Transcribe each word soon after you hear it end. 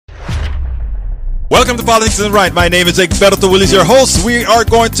Welcome to Politics is Right. My name is Egberto Willis, your host. We are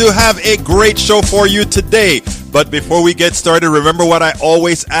going to have a great show for you today. But before we get started, remember what I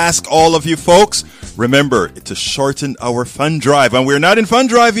always ask all of you folks. Remember to shorten our fund drive. And we're not in fund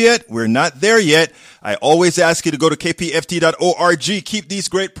drive yet. We're not there yet. I always ask you to go to kpft.org. Keep these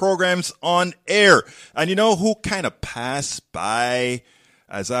great programs on air. And you know who kind of passed by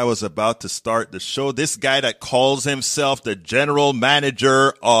as I was about to start the show? This guy that calls himself the general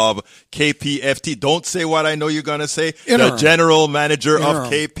manager of KPFT. Don't say what I know you're going to say. Interim. The general manager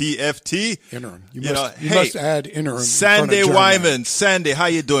of KPFT. Interim. You must add interim. Sandy Wyman. Sandy, how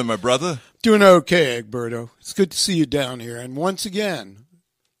you doing, my brother? Doing okay, Egberto. It's good to see you down here. And once again,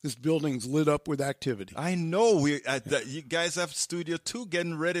 this building's lit up with activity. I know. You guys have Studio 2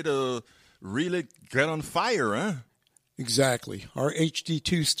 getting ready to really get on fire, huh? Exactly. Our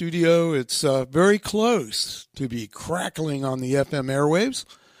HD2 studio, it's very close to be crackling on the FM airwaves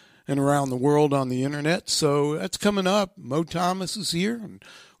and around the world on the internet. So that's coming up. Mo Thomas is here, and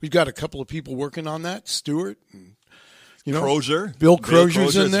we've got a couple of people working on that. Stuart and Crozier. Bill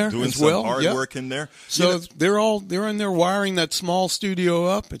Crozier's in there doing as well. Some hard work in there. So they're in there wiring that small studio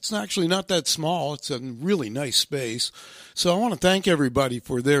up. It's actually not that small. It's a really nice space. So I want to thank everybody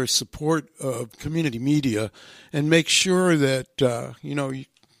for their support of community media and make sure that,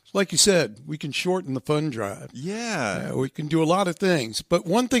 like you said, we can shorten the fund drive. Yeah. We can do a lot of things. But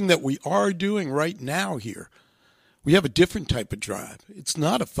one thing that we are doing right now here, we have a different type of drive. It's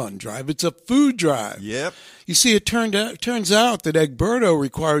not a fund drive. It's a food drive. Yep. You see, it turns out that Egberto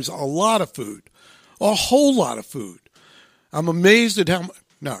requires a lot of food, a whole lot of food. I'm amazed at how much.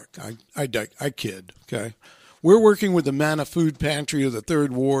 No, I kid, okay? We're working with the Manna Food Pantry of the 3rd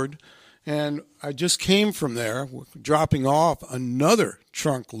Ward, and I just came from there, dropping off another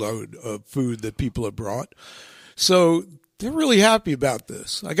trunk load of food that people have brought. So they're really happy about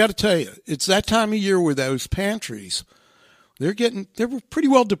this. I got to tell you, it's that time of year where those pantries, they're pretty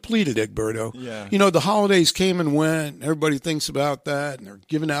well depleted, Egberto. Yeah. You know, the holidays came and went. Everybody thinks about that, and they're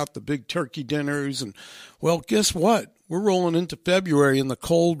giving out the big turkey dinners. And, well, guess what? We're rolling into February in the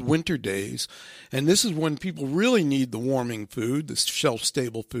cold winter days, and this is when people really need the warming food, the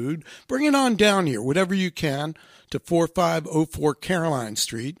shelf-stable food. Bring it on down here, whatever you can, to 4504 Caroline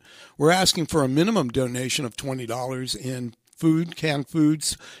Street. We're asking for a minimum donation of $20 in food, canned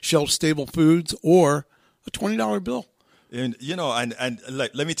foods, shelf-stable foods, or a $20 bill. And,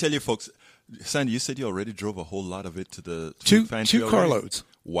 let me tell you, folks, Sandy, you said you already drove a whole lot of it to the two pantry already? carloads.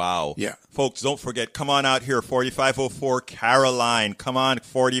 Wow. Yeah. Folks, don't forget, come on out here, 4504 Caroline. Come on,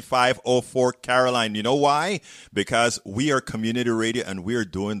 4504 Caroline. You know why? Because we are community radio and we are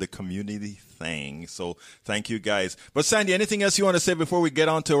doing the community thing. So thank you, guys. But Sandy, anything else you want to say before we get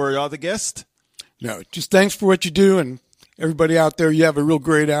on to our other guest? No, just thanks for what you do, and everybody out there, you have a real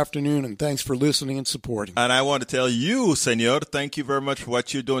great afternoon, and thanks for listening and supporting. And I want to tell you, Senor, thank you very much for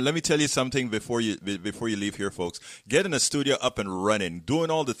what you're doing. Let me tell you something before you leave here, folks. Getting a studio up and running, doing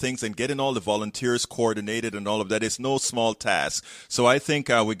all the things and getting all the volunteers coordinated and all of that is no small task. So I think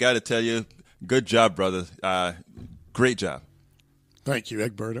we got to tell you, good job, brother. Great job. Thank you,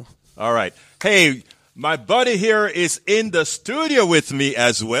 Egberto. All right. Hey, my buddy here is in the studio with me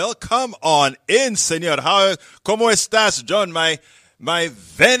as well. Come on in, señor. ¿Cómo estás, John? My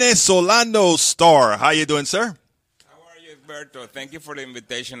Venezolano star. How you doing, sir? How are you, Egberto? Thank you for the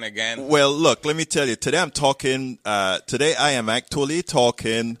invitation again. Well, look, let me tell you. Today I am actually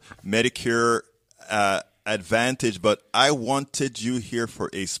talking Medicare Advantage, but I wanted you here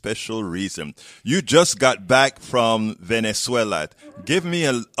for a special reason. You just got back from Venezuela. Give me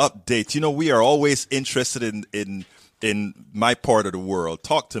an update. You know, we are always interested in my part of the world.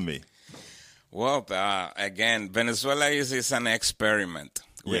 Talk to me. Well, again, Venezuela is an experiment.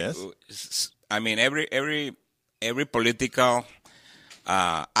 Yes. I mean, every political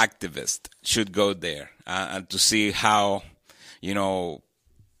activist should go there and to see how,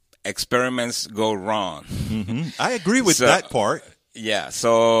 experiments go wrong. Mm-hmm. I agree with that part. Yeah.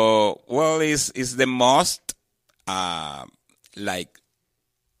 So, well, it's the most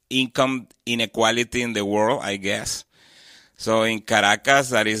income inequality in the world, I guess. So in Caracas,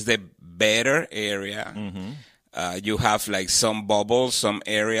 that is the better area. Mm-hmm. You have some bubbles, some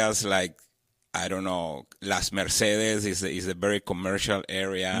areas I don't know, Las Mercedes is a very commercial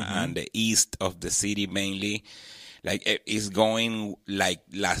area, mm-hmm. and the east of the city mainly. It's going like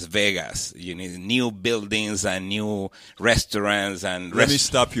Las Vegas. You need new buildings and new restaurants and. Let me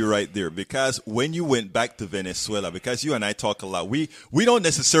stop you right there, because when you went back to Venezuela, because you and I talk a lot, we don't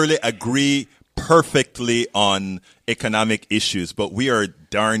necessarily agree perfectly on economic issues, but we are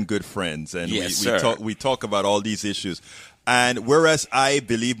darn good friends, and yes, we talk about all these issues. And whereas I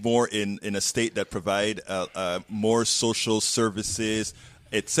believe more in a state that provide more social services,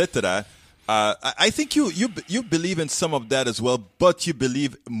 etc., I think you believe in some of that as well, but you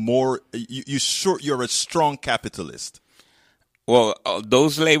believe more. You're a strong capitalist. Well,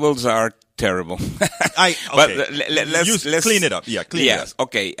 those labels are terrible. But let's clean it up. Yeah, clean it up. Yes,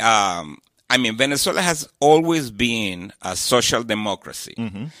 okay. I mean, Venezuela has always been a social democracy.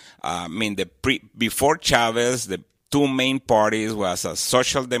 I mean, before Chavez, the two main parties was a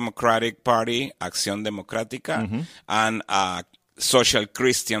Social Democratic Party, Acción Democrática, and a Social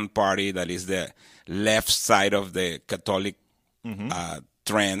Christian Party that is the left side of the Catholic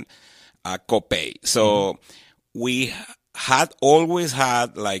trend, COPEI. So we had always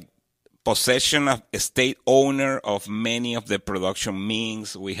had like possession of a state owner of many of the production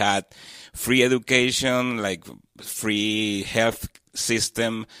means. We had free education, like free health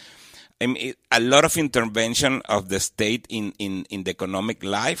system. I mean, a lot of intervention of the state in the economic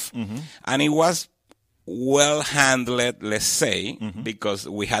life. And it was well handled, let's say, because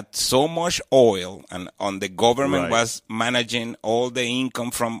we had so much oil and the government was managing all the income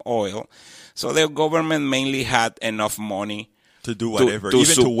from oil. So the government mainly had enough money to do whatever,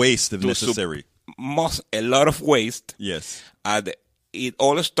 even to waste if necessary. A lot of waste. Yes. It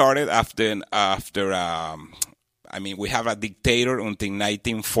all started after I mean, we have a dictator until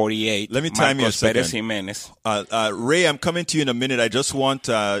 1948. Let me time you a second. Pérez Jiménez. Ray, I'm coming to you in a minute. I just want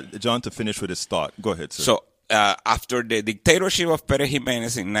John to finish with his thought. Go ahead, sir. So after the dictatorship of Pérez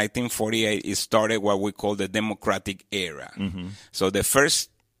Jiménez in 1948, it started what we call the democratic era. So the first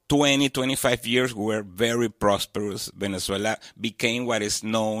 25 years were very prosperous. Venezuela became what is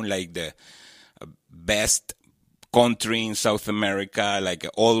known like the best country in South America. Like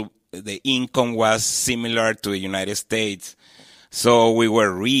all the income was similar to the United States. So we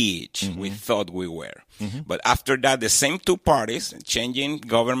were rich. We thought we were. But after that, the same two parties changing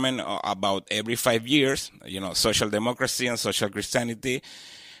government about every 5 years, Social Democracy and Social Christianity,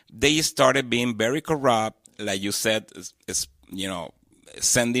 they started being very corrupt. Like you said,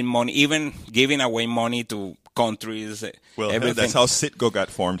 sending money, even giving away money to countries. Well, that's how Citgo got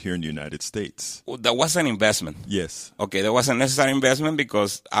formed here in the United States. Well, that was an investment. Yes. Okay, that was a necessary investment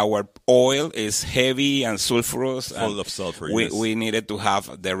because our oil is heavy and sulfurous. Full of sulfur, yes. We needed to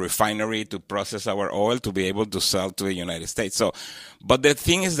have the refinery to process our oil to be able to sell to the United States. So, but the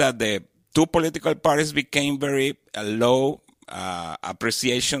thing is that the two political parties became very low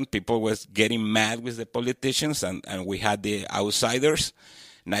appreciation. People was getting mad with the politicians, and we had the outsiders.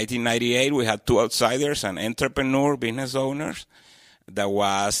 1998, we had two outsiders, an entrepreneur, business owners. That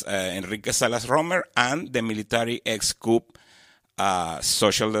was Enrique Salas Romer and the military ex-coup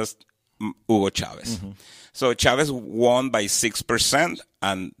socialist Hugo Chavez. So Chavez won by 6%,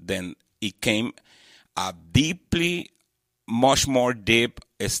 and then it came a much more deep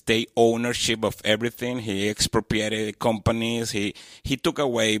state ownership of everything. He expropriated companies. He took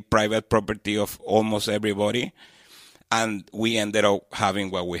away private property of almost everybody. And we ended up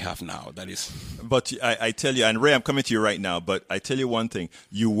having what we have now. That is. But I tell you, and Ray, I'm coming to you right now, but I tell you one thing.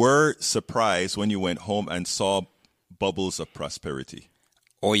 You were surprised when you went home and saw bubbles of prosperity.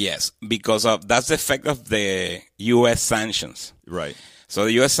 Oh, yes, because that's the effect of the U.S. sanctions. Right. So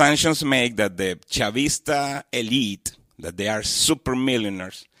the U.S. sanctions make that the Chavista elite, that they are super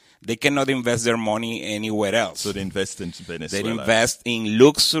millionaires, they cannot invest their money anywhere else. So they invest in Venezuela. They invest in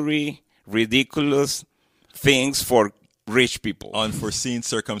luxury, ridiculous things for rich people. Unforeseen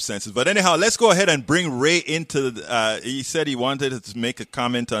circumstances. But anyhow, let's go ahead and bring Ray into he said he wanted to make a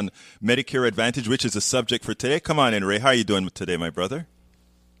comment on Medicare Advantage, which is the subject for today. Come on in, Ray. How are you doing today, my brother?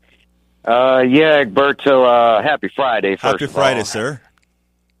 Yeah, Egberto, happy Friday, first Happy of Friday, all. sir.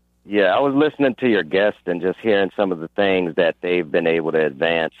 Yeah, I was listening to your guest and just hearing some of the things that they've been able to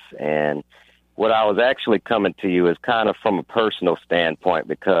advance. And what I was actually coming to you is kind of from a personal standpoint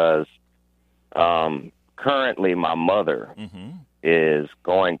because currently my mother is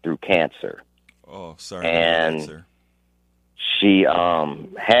going through cancer. Oh, sorry. And she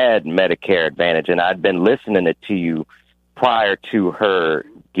had Medicare Advantage, and I'd been listening to you prior to her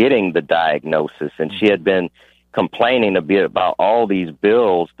getting the diagnosis, and she had been complaining a bit about all these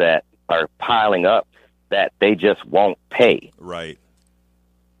bills that are piling up that they just won't pay. Right.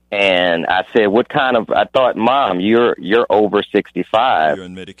 And I said, I thought, Mom, you're over 65. You're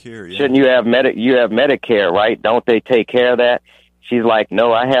on Medicare, yeah. Shouldn't you have Medicare, right? Don't they take care of that? She's like,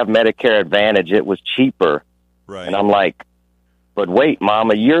 no, I have Medicare Advantage. It was cheaper. Right. And I'm like, but wait,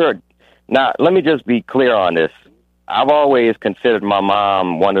 Mama, now, let me just be clear on this. I've always considered my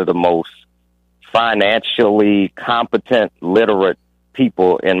mom one of the most financially competent, literate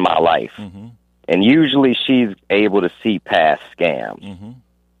people in my life. And usually she's able to see past scams. Mm-hmm.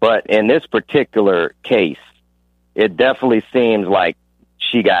 But in this particular case, it definitely seems like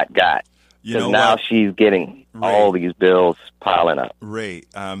she got. You know now what? she's getting all these bills piling up. Ray,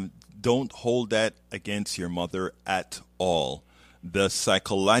 don't hold that against your mother at all. The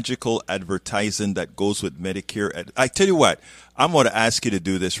psychological advertising that goes with Medicare. I tell you what, I'm going to ask you to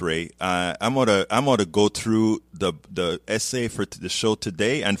do this, Ray. I'm going to go through the essay for the show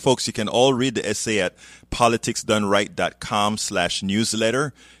today. And folks, you can all read the essay at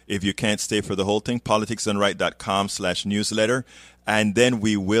politicsdoneright.com/newsletter. If you can't stay for the whole thing, politicsdoneright.com/newsletter. And then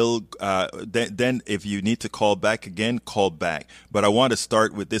we will, then if you need to call back again, call back. But I want to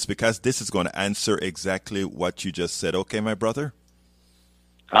start with this because this is going to answer exactly what you just said. Okay, my brother?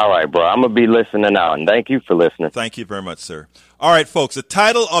 All right, bro. I'm going to be listening out, and thank you for listening. Thank you very much, sir. All right, folks, the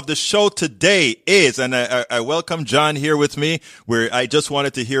title of the show today is, and I welcome John here with me, where I just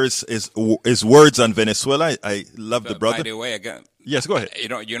wanted to hear his words on Venezuela. I love the brother. By the way, again, yes, go ahead.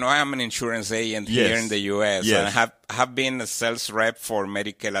 You know, I'm an insurance agent here in the U.S. Yes. And I have been a sales rep for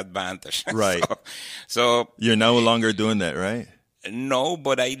Medicare Advantage. Right. So You're no longer doing that, right? no,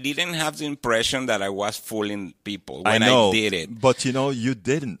 but I didn't have the impression that I was fooling people when I know, I did it. But you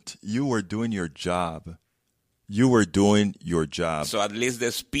didn't. You were doing your job. You were doing your job. So at least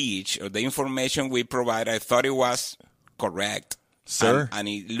the speech or the information we provide, I thought it was correct. Sir? And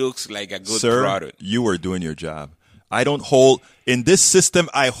it looks like a good Sir, product. you were doing your job. I don't hold, in this system,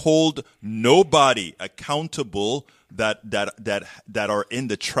 I hold nobody accountable that are in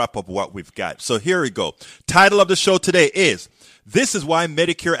the trap of what we've got. So here we go. Title of the show today is, this is why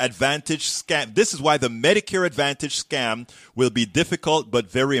Medicare Advantage scam. This is why the Medicare Advantage scam will be difficult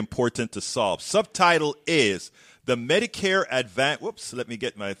but very important to solve. Subtitle is, the Medicare Advantage, whoops, let me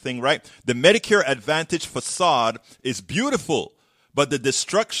get my thing right. The Medicare Advantage facade is beautiful, but the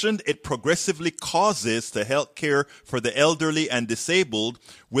destruction it progressively causes to health care for the elderly and disabled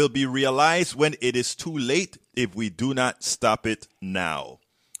will be realized when it is too late if we do not stop it now.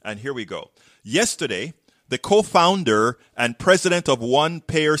 And here we go. Yesterday, the co-founder and president of One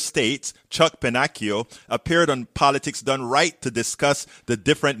Payer States, Chuck Panacchio, appeared on Politics Done Right to discuss the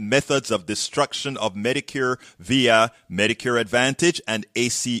different methods of destruction of Medicare via Medicare Advantage and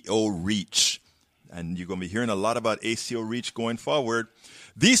ACO REACH. And you're going to be hearing a lot about ACO REACH going forward.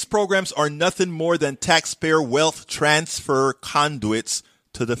 These programs are nothing more than taxpayer wealth transfer conduits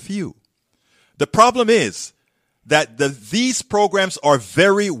to the few. The problem is that these programs are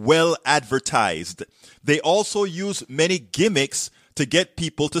very well advertised. They also use many gimmicks to get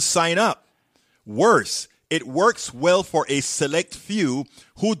people to sign up. Worse, it works well for a select few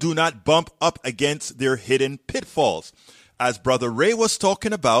who do not bump up against their hidden pitfalls. As Brother Ray was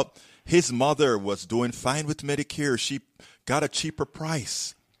talking about, his mother was doing fine with Medicare. She got a cheaper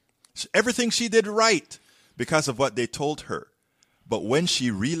price. Everything she did right because of what they told her. But when she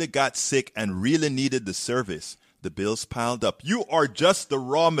really got sick and really needed the service, the bills piled up. You are just the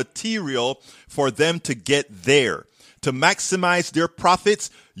raw material for them to get there. To maximize their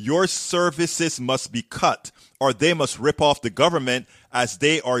profits, your services must be cut, or they must rip off the government as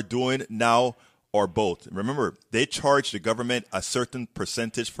they are doing now, or both. Remember, they charge the government a certain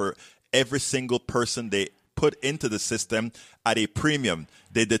percentage for every single person they put into the system at a premium.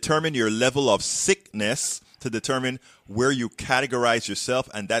 They determine your level of sickness to determine where you categorize yourself,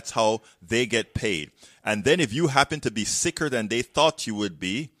 and that's how they get paid. And then if you happen to be sicker than they thought you would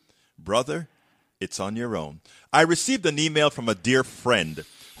be, brother, it's on your own. I received an email from a dear friend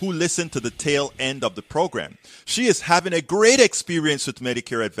who listened to the tail end of the program. She is having a great experience with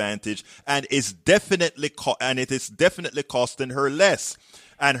Medicare Advantage, and it is definitely costing her less.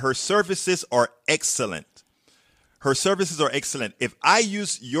 And her services are excellent. Her services are excellent. If I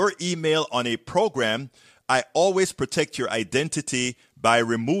use your email on a program, I always protect your identity by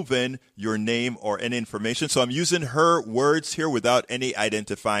removing your name or any information. So I'm using her words here without any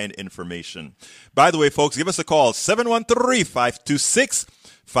identifying information. By the way, folks, give us a call,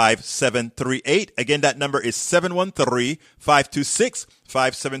 713-526-5738. Again, that number is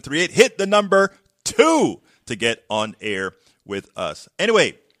 713-526-5738. Hit the number 2 to get on air with us.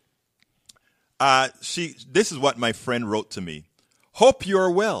 Anyway, this is what my friend wrote to me. Hope you're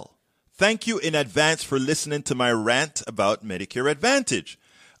well. Thank you in advance for listening to my rant about Medicare Advantage.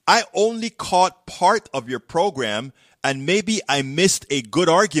 I only caught part of your program, and maybe I missed a good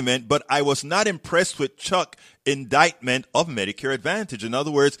argument, but I was not impressed with Chuck's indictment of Medicare Advantage. In other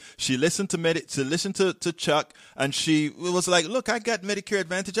words, she listened to Chuck, and she was like, look, I got Medicare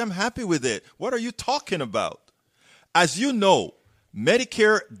Advantage. I'm happy with it. What are you talking about? As you know,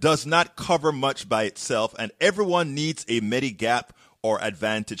 Medicare does not cover much by itself, and everyone needs a Medigap or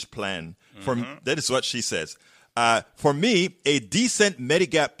Advantage plan. That is what she says. For me, a decent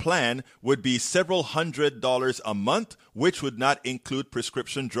Medigap plan would be several $100s a month, which would not include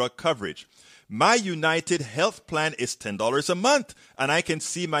prescription drug coverage. My United Health plan is $10 a month, and I can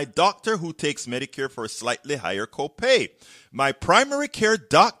see my doctor who takes Medicare for a slightly higher copay. My primary care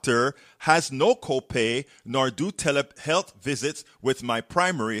doctor has no copay, nor do telehealth visits with my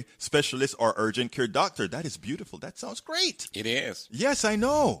primary specialist or urgent care doctor. That is beautiful. That sounds great. It is. Yes, I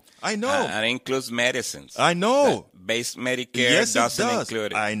know. And it includes medicines. I know. Base Medicare Yes, doesn't it does.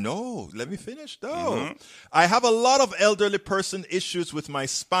 include it. I know. Let me finish, though. I have a lot of elderly person issues with my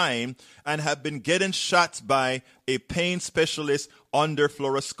spine and have been getting shots by a pain specialist under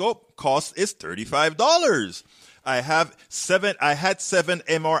fluoroscope. Cost is $35. I had 7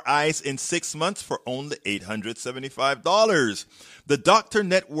 MRIs in 6 months for only $875. The doctor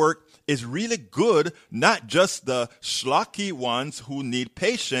network is really good, not just the schlocky ones who need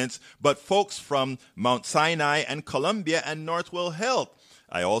patients, but folks from Mount Sinai and Columbia and Northwell Health.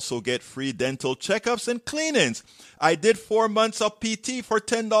 I also get free dental checkups and cleanings. I did 4 months of PT for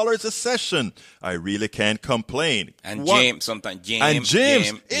 $10 a session. I really can't complain. And gyms, sometimes gyms. And gyms.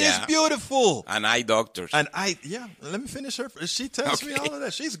 Gym, It is beautiful. And eye doctors. And let me finish her. She tells me all of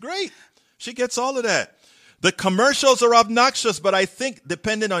that. She's great. She gets all of that. The commercials are obnoxious, but I think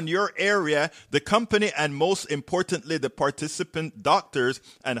depending on your area, the company, and most importantly, the participant doctors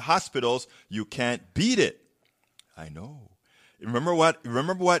and hospitals, you can't beat it. I know. Remember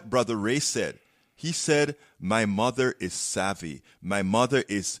what Brother Ray said? He said, my mother is savvy. My mother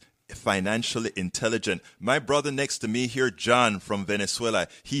is financially intelligent. My brother next to me here, John from Venezuela,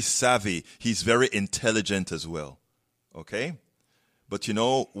 he's savvy. He's very intelligent as well. Okay? But you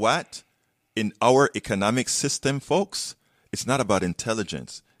know what? In our economic system, folks, it's not about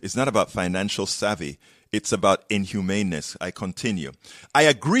intelligence. It's not about financial savvy. It's about inhumaneness. I continue. I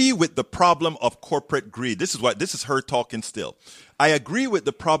agree with the problem of corporate greed. This is her talking still. I agree with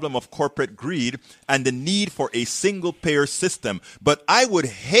the problem of corporate greed and the need for a single payer system. But I would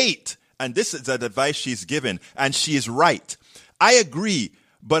hate, and this is an advice she's given, and she is right. I agree,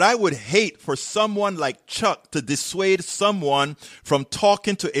 but I would hate for someone like Chuck to dissuade someone from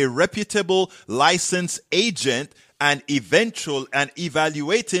talking to a reputable licensed agent and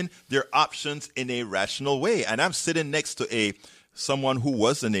evaluating their options in a rational way. And I'm sitting next to someone who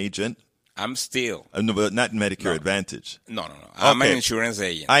was an agent. I'm still. No, but not Medicare Advantage. No. I'm an insurance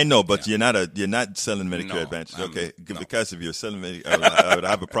agent. I know, but you're not selling Medicare Advantage. Okay, because if you're selling Medicare, I would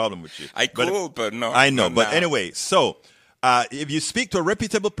have a problem with you. I could, but no. I know, but anyway, so if you speak to a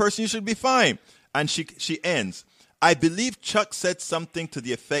reputable person, you should be fine. And she ends. I believe Chuck said something to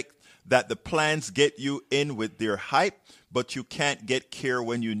the effect that the plans get you in with their hype, but you can't get care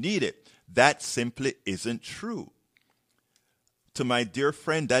when you need it. That simply isn't true. To my dear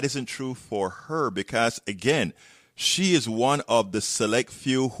friend, that isn't true for her because, again, she is one of the select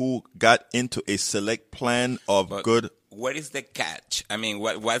few who got into a select plan of good. What is the catch? I mean,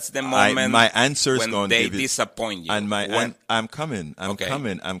 what's the moment my answer is when going to they give you, disappoint you? And I'm coming.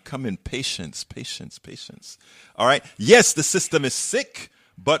 I'm coming. Patience. All right. Yes, the system is sick.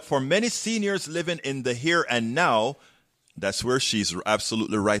 But for many seniors living in the here and now, that's where she's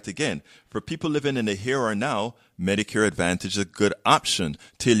absolutely right again. For people living in the here or now, Medicare Advantage is a good option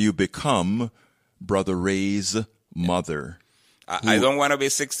till you become Brother Ray's mother. I don't want to be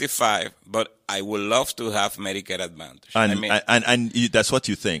 65, but I would love to have Medicare Advantage. And that's what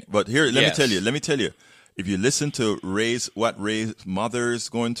you think. But here, let me tell you. If you listen to what Ray's mother's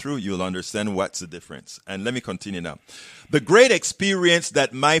going through, you'll understand what's the difference. And let me continue now. The great experience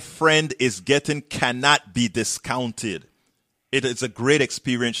that my friend is getting cannot be discounted. It is a great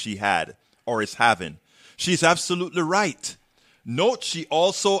experience she had or is having. She's absolutely right. Note she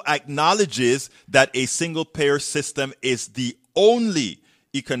also acknowledges that a single payer system is the only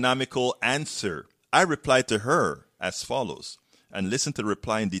economical answer. I replied to her as follows. And listen to the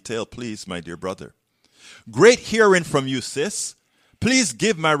reply in detail, please, my dear brother. Great hearing from you, sis. Please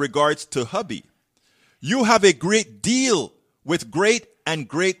give my regards to hubby. You have a great deal with great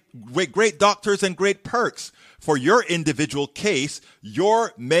doctors and great perks. For your individual case,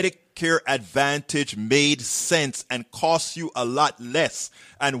 your Medicare Advantage made sense and cost you a lot less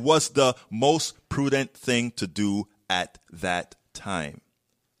and was the most prudent thing to do at that time.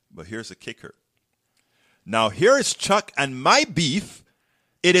 But here's a kicker. Now, here is Chuck and my beef.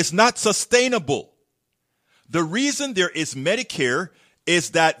 It is not sustainable. The reason there is Medicare is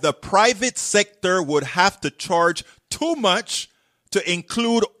that the private sector would have to charge too much to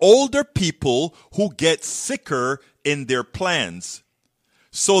include older people who get sicker in their plans.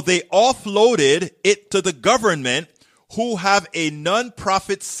 So they offloaded it to the government, who have a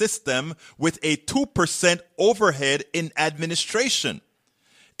non-profit system with a 2% overhead in administration.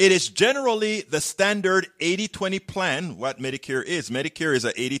 It is generally the standard 80-20 plan, what Medicare is. Medicare is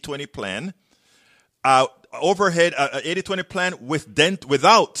an 80-20 plan. Overhead, 80-20 plan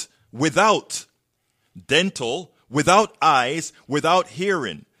without dental, without eyes, without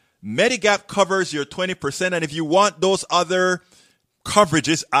hearing. Medigap covers your 20%, and if you want those other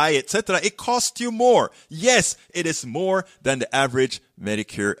coverages, eye, etc., it costs you more. Yes, it is more than the average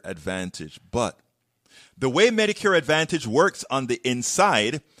Medicare Advantage. But the way Medicare Advantage works on the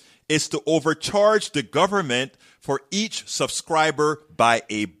inside is to overcharge the government for each subscriber by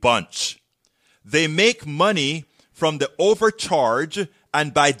a bunch. They make money from the overcharge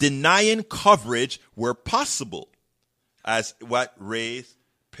and by denying coverage where possible, as what Ray's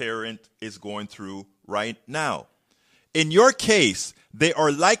parent is going through right now. In your case, they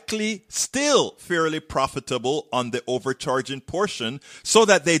are likely still fairly profitable on the overcharging portion so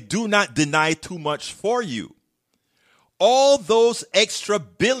that they do not deny too much for you. All those extra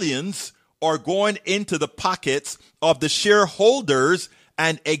billions are going into the pockets of the shareholders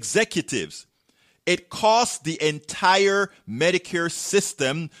and executives. It costs the entire Medicare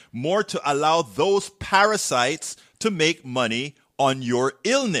system more to allow those parasites to make money on your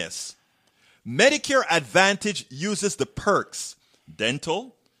illness. Medicare Advantage uses the perks,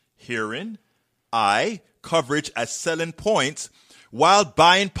 dental, hearing, eye coverage as selling points, while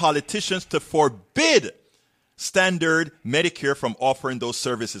buying politicians to forbid standard Medicare from offering those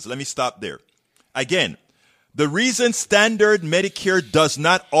services. Let me stop there. Again, the reason standard Medicare does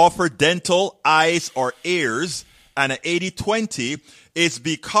not offer dental, eyes, or ears and an 80-20 is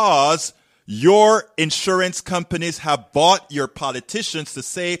because your insurance companies have bought your politicians to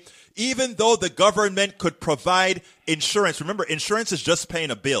say, even though the government could provide insurance, remember, insurance is just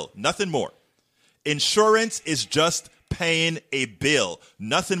paying a bill, nothing more. Insurance is just paying a bill,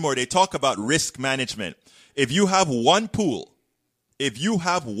 nothing more. They talk about risk management. If you have one pool,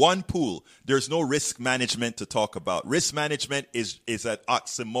 there's no risk management to talk about. Risk management is an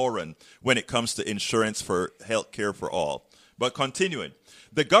oxymoron when it comes to insurance for health care for all. But continuing,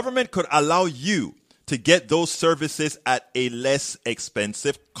 the government could allow you to get those services at a less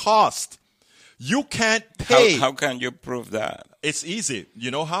expensive cost. You can't pay. How can you prove that? It's easy.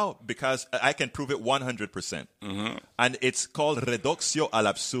 You know how? Because I can prove it 100%. Mm-hmm. And it's called reductio ad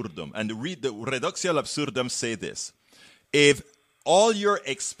absurdum. And the reductio ad absurdum say this. If all your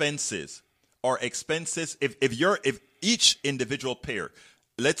expenses are expenses, if each individual payer,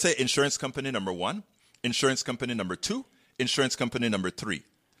 let's say insurance company number 1, insurance company number 2, insurance company number 3,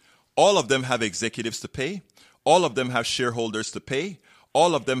 all of them have executives to pay. All of them have shareholders to pay.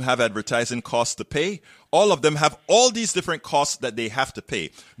 All of them have advertising costs to pay. All of them have all these different costs that they have to pay.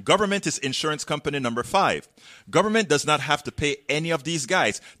 Government is insurance company number 5. Government does not have to pay any of these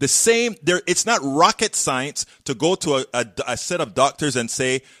guys. It's not rocket science to go to a set of doctors and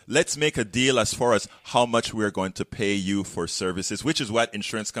say, let's make a deal as far as how much we're going to pay you for services, which is what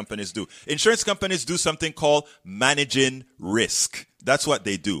insurance companies do. Insurance companies do something called managing risk. That's what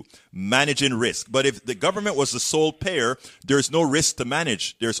they do, managing risk. But if the government was the sole payer, there's no risk to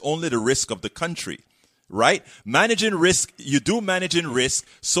manage. There's only the risk of the country, right? Managing risk, you do managing risk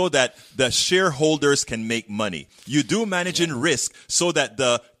so that the shareholders can make money. You do managing risk so that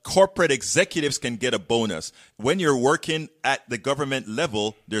the corporate executives can get a bonus. When you're working at the government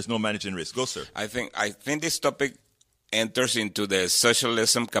level, there's no managing risk. Go, sir. I think this topic enters into the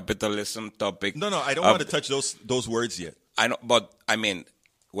socialism, capitalism topic. No, I don't want to touch those words yet. I know, but I mean,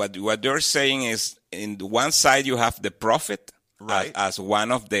 what they're saying is, in one side you have the profit, right, as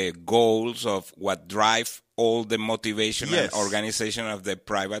one of the goals of what drive all the motivation yes. and organization of the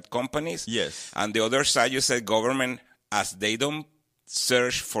private companies. Yes. And the other side, you said government, as they don't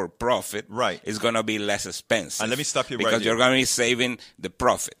search for profit, right, is going to be less expensive. And let me stop you because right you're going to be saving the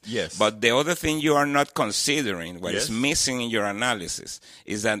profit. Yes. But the other thing you are not considering, what yes. is missing in your analysis,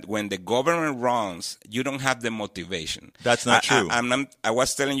 is that when the government runs, you don't have the motivation. That's not true. I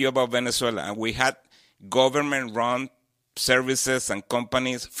was telling you about Venezuela, and we had government-run services and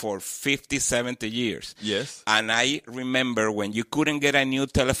companies for 50, 70 years. Yes. And I remember when you couldn't get a new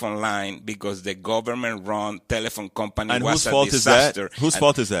telephone line because the government-run telephone company and was a disaster. whose fault is that? Whose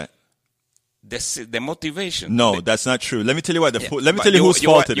fault is that? the motivation. No, that's not true. Let me tell you what. Let me tell you whose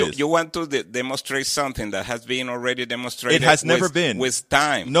fault it is. You want to demonstrate something that has been already demonstrated. It has never been with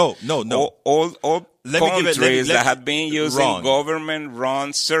time. No. All countries that have been using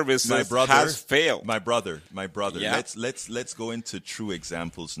government-run services has failed. My brother. Yeah. Let's go into true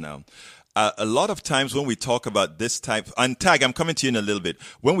examples now. A lot of times when we talk about this type, and Tag, I'm coming to you in a little bit.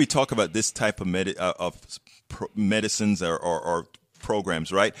 When we talk about this type of medicines or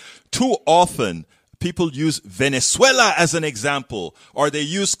programs, right? Too often people use Venezuela as an example, or they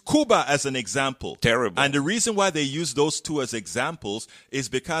use Cuba as an example. Terrible. And the reason why they use those two as examples is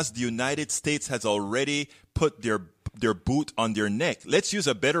because the United States has already put their boot on their neck. Let's use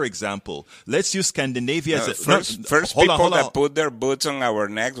a better example. Let's use Scandinavia as a first people that put their boots on our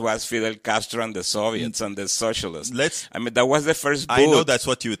necks was Fidel Castro and the Soviets and the socialists. That was the first boot. I know that's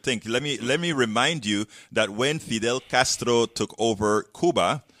what you would think. Let me remind you that when Fidel Castro took over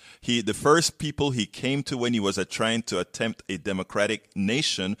Cuba, the first people he came to when he was trying to attempt a democratic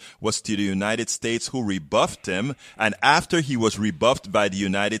nation was to the United States, who rebuffed him. And after he was rebuffed by the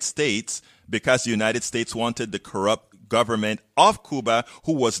United States, because the United States wanted the corrupt government of Cuba,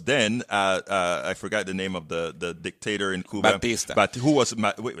 who was then, I forgot the name of the dictator in Cuba. Batista. But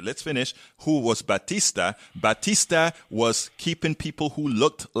let's finish. Who was Batista? Batista was keeping people who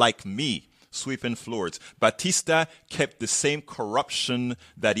looked like me sweeping floors. Batista kept the same corruption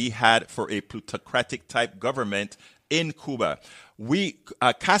that he had for a plutocratic type government in Cuba.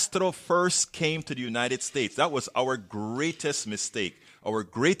 Castro first came to the United States. That was our greatest mistake. Our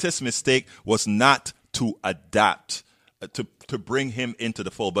greatest mistake was not to adapt, to bring him into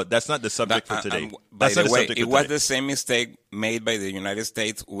the fold. But that's not the subject for today. By the way, it was the same mistake made by the United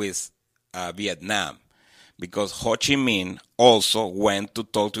States with Vietnam, because Ho Chi Minh also went to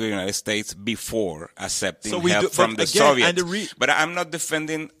talk to the United States before accepting help from the Soviets. But I'm not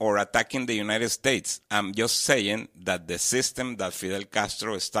defending or attacking the United States. I'm just saying that the system that Fidel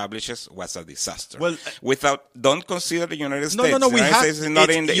Castro establishes was a disaster. Well, don't consider the United States. No. The United States is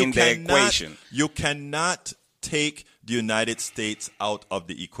not in the equation. You cannot take the United States out of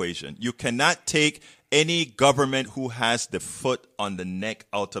the equation. You cannot take any government who has the foot on the neck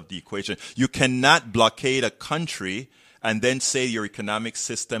out of the equation. You cannot blockade a country and then say your economic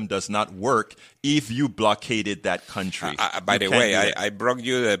system does not work if you blockaded that country. By the way, I brought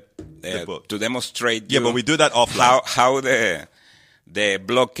you the book to demonstrate. Yeah, but we do that offline. How the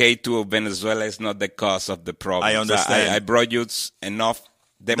blockade to Venezuela is not the cause of the problem. I understand. I brought you enough.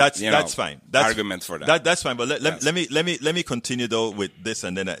 That's fine. Argument for that. That's fine. But let me continue though with this,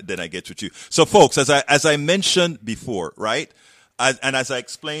 and then I get with you. So, folks, as I mentioned before, right, and as I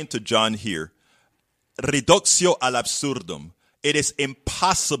explained to John here, reductio ad absurdum. It is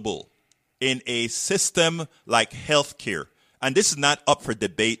impossible in a system like healthcare, and this is not up for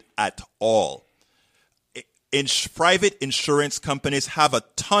debate at all. Private insurance companies have a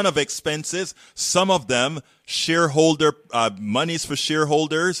ton of expenses. Some of them shareholder monies for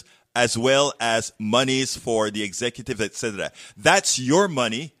shareholders, as well as monies for the executives, etc. That's your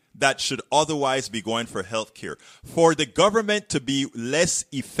money that should otherwise be going for healthcare. For the government to be less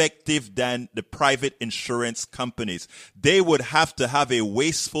effective than the private insurance companies, they would have to have a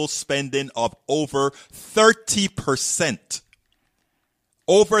wasteful spending of over 30%.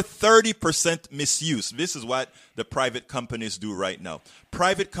 Over 30% misuse. This is what the private companies do right now.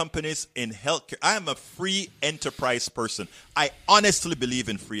 Private companies in healthcare. I am a free enterprise person. I honestly believe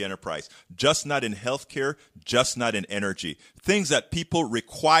in free enterprise. Just not in healthcare, just not in energy. Things that people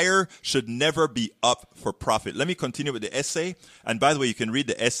require should never be up for profit. Let me continue with the essay. And by the way, you can read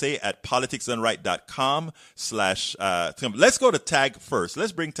the essay at politicsdoneright.com/. Let's go to Tag first.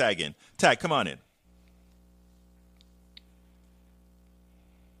 Let's bring Tag in. Tag, come on in.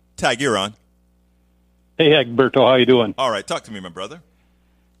 Tag, you're on. Hey, Egberto, how you doing? All right, talk to me, my brother.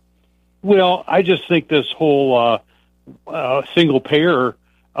 Well, I just think this whole single payer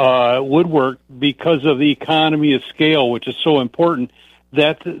would work because of the economy of scale, which is so important.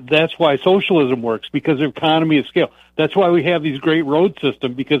 That's why socialism works, because of economy of scale. That's why we have these great road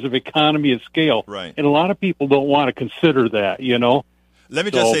systems, because of economy of scale. Right. And a lot of people don't want to consider that, you know. Let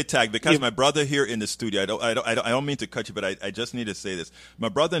me just say, Tag, because my brother here in the studio, I don't mean to cut you, but I just need to say this. My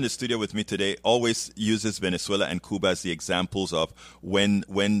brother in the studio with me today always uses Venezuela and Cuba as the examples of when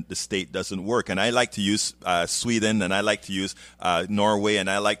the state doesn't work. And I like to use Sweden, and I like to use Norway, and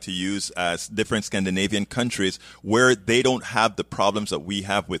I like to use different Scandinavian countries where they don't have the problems that we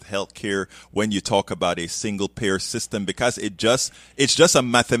have with healthcare when you talk about a single payer system, because it's a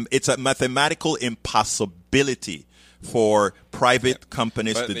mathematical impossibility for private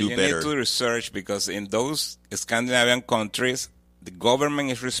companies to do better. You need to research, because in those Scandinavian countries, the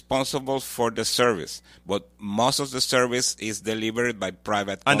government is responsible for the service, but most of the service is delivered by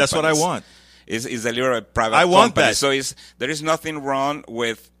private companies. And that's what I want. Is delivered by private I want companies. that. So there is nothing wrong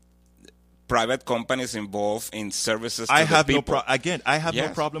with private companies involved in services to I the have no people. I have no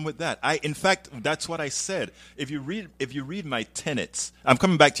Yes. problem with that. In fact, that's what I said. If you read my tenets, I'm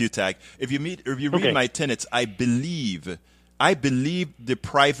coming back to you, Tag. If you read Okay. my tenets, I believe the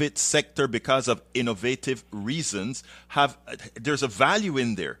private sector, because of innovative reasons, there's a value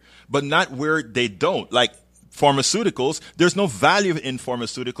in there, but not where they don't. Like pharmaceuticals, there's no value in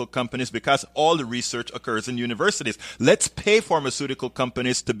pharmaceutical companies because all the research occurs in universities. Let's pay pharmaceutical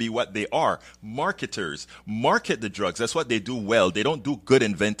companies to be what they are. Marketers. Market the drugs. That's what they do well. They don't do good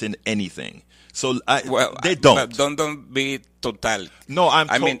inventing anything. So they don't. But don't be total. No,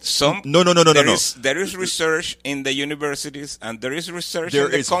 I mean, some. No. There is research in the universities, and there is research There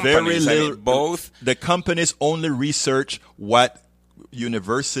in the is companies. very I mean, little. both. The companies only research what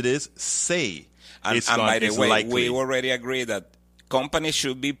universities say. And by the way, we already agree that companies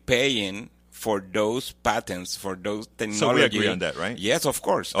should be paying for those patents, for those technology. So we agree on that, right? Yes, of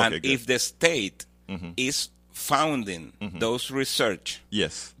course. Okay, and good. if the state is funding those research,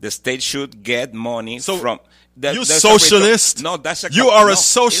 Yes. the state should get money So from. you socialist? No, that's You are a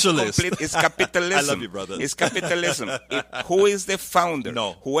socialist. It's capitalism. I love you, brother. It's capitalism. Who is the founder?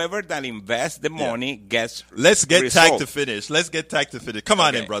 No. Whoever that invests the money gets. Let's get Tag to result. finish. Come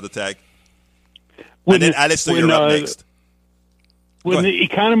on in, Okay. brother Tag. When And then it- Alistair, when, you're up uh, next. Go When ahead. the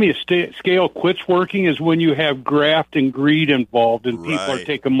economy of scale quits working is when you have graft and greed involved and people are Right.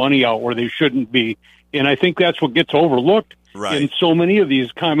 taking money out where they shouldn't be. And I think that's what gets overlooked Right. in so many of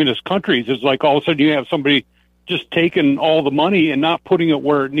these communist countries. It's like all of a sudden you have somebody just taking all the money and not putting it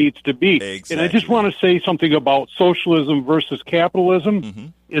where it needs to be. Exactly. And I just want to say something about socialism versus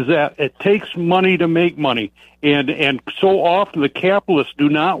capitalism is that it takes money to make money. And so often the capitalists do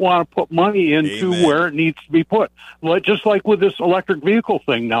not want to put money into Amen. where it needs to be put. Just like with this electric vehicle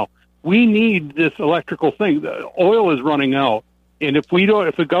thing now. We need this electrical thing. The oil is running out. And if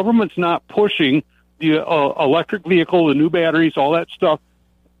the government's not pushing the electric vehicle, the new batteries, all that stuff,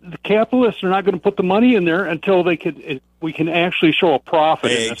 the capitalists are not going to put the money in there until we can actually show a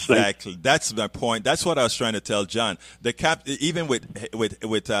profit in this thing. Exactly. That's my point. That's what I was trying to tell John. Even with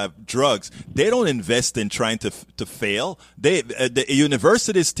drugs, they don't invest in trying to fail. The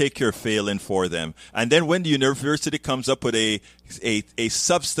universities take care of failing for them, and then when the university comes up with a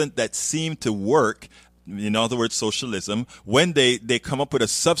substance that seemed to work. In other words, socialism, when they come up with a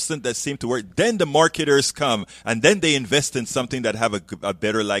substance that seems to work, then the marketers come, and then they invest in something that have a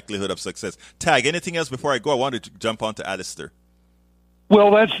better likelihood of success. Tag, anything else before I go? I want to jump on to Alistair. Well,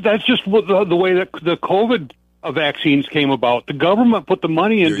 that's just the way that the COVID vaccines came about. The government put the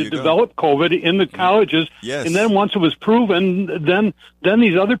money in There to you go. develop COVID in the colleges, Yes. and then once it was proven, then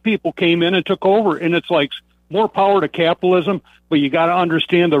these other people came in and took over, and it's like more power to capitalism, but you got to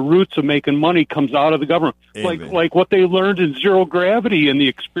understand the roots of making money comes out of the government. Amen. Like what they learned in zero gravity and the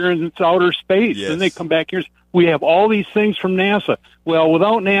experience in outer space. Yes. And they come back here. We have all these things from NASA. Well,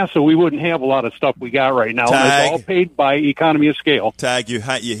 without NASA, we wouldn't have a lot of stuff we got right now. And Tag. it's all paid by economy of scale. Tag, you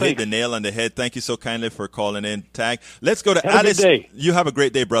hit Thanks. the nail on the head. Thank you so kindly for calling in. Tag, let's go to Have a good Alice. day. You have a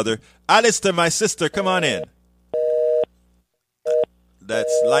great day, brother. Alistair, my sister, come on in.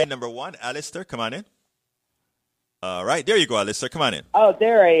 That's line number 1. Alistair, come on in. All right, there you go, Alistair. Come on in. Oh,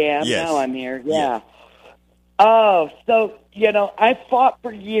 there I am. Yes. Now I'm here. Yeah. Oh, so, I fought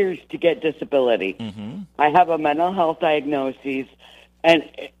for years to get disability. Mm-hmm. I have a mental health diagnosis, and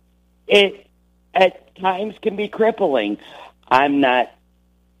it at times can be crippling. I'm not.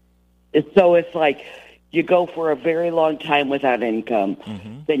 So it's like you go for a very long time without income.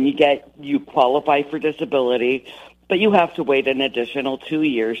 Mm-hmm. Then you qualify for disability, but you have to wait an additional 2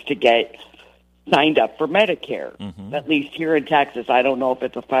 years to get signed up for Medicare. Mm-hmm. At least here in Texas. I don't know if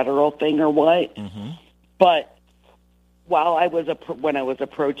it's a federal thing or what. Mm-hmm. But while when I was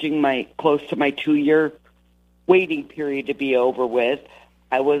approaching close to my 2-year waiting period to be over with,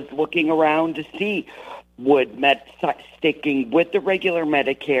 I was looking around to see would sticking with the regular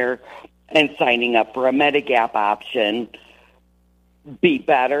Medicare and signing up for a Medigap option be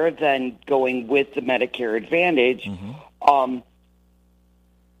better than going with the Medicare Advantage. Mm-hmm.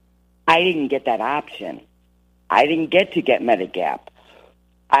 I didn't get that option. I didn't get Medigap.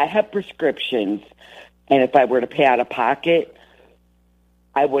 I have prescriptions, and if I were to pay out of pocket,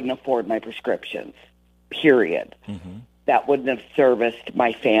 I wouldn't afford my prescriptions, period. Mm-hmm. That wouldn't have serviced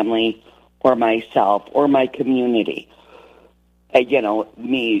my family or myself or my community.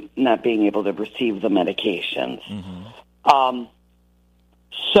 Me not being able to receive the medications. Mm-hmm.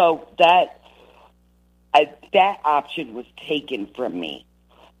 So that, that option was taken from me.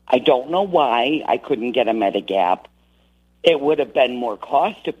 I don't know why I couldn't get a Medigap. It would have been more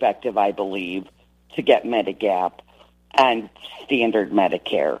cost effective, I believe, to get Medigap and standard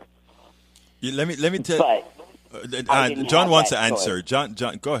Medicare. Let me tell. But I didn't John have wants to that answer. choice.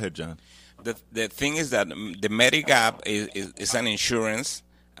 John, go ahead, John. The thing is that the Medigap is an insurance,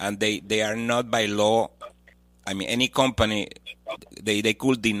 and they are not by law. I mean, any company, they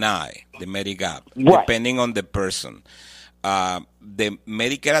could deny the Medigap, Right. depending on the person. The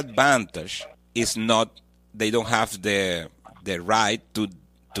Medicare Advantage is not. They don't have the right to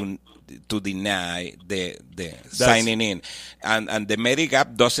deny the signing in, and the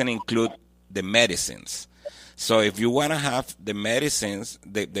Medigap doesn't include the medicines. So if you want to have the medicines,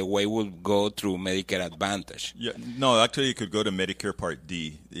 the way will go through Medicare Advantage. Yeah, no, actually, you could go to Medicare Part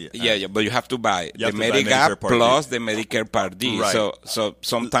D. Yeah, but you have to buy You the have to buy Medicare Medigap Part D. plus the Medicare Part D. Right. So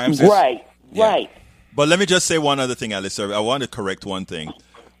sometimes it's, Right, Yeah. right. But let me just say one other thing, Alistair. I want to correct one thing.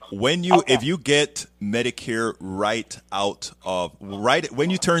 When you, Okay. if you get Medicare when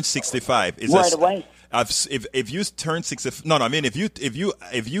you turn 65, is Right away. If you turn 65, no, I mean if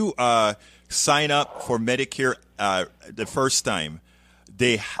you sign up for Medicare the first time,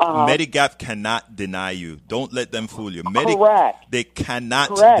 Medigap cannot deny you. Don't let them fool you. Correct. They cannot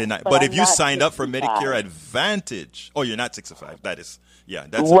Correct, deny. but But I'm if you not signed up for 65. Medicare Advantage, oh, you're not 65. That is, yeah,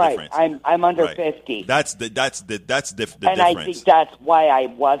 that's the Right. difference. I'm under Right. 50. That's the and difference. I think that's why I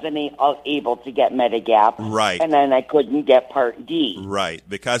wasn't able to get Medigap. Right. And then I couldn't get Part D. Right,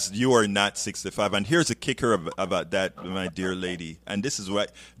 because you are not 65. And here's a kicker about that, my dear lady. And this is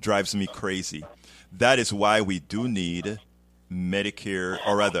what drives me crazy. That is why we do need Medicare,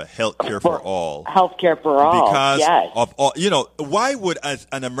 or rather, health care for all. Healthcare for all. Because yes. of all, why would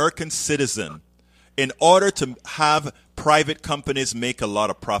an American citizen, in order to have private companies make a lot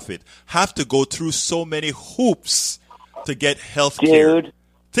of profit, have to go through so many hoops to get health care? Dude.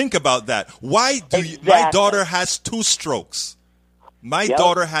 Think about that. Why do my Exactly. daughter has 2 strokes? My Yep.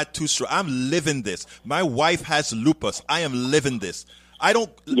 daughter had 2 strokes. I'm living this. My wife has lupus. I am living this. I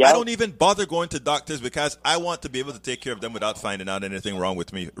don't Yep. even bother going to doctors because I want to be able to take care of them without finding out anything wrong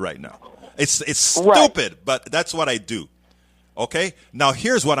with me right now. It's Right. stupid, but that's what I do. Okay? Now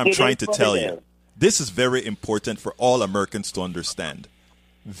here's what I'm It trying is to what tell it you. is. This is very important for all Americans to understand.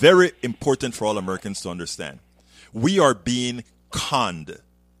 Very important for all Americans to understand. We are being conned.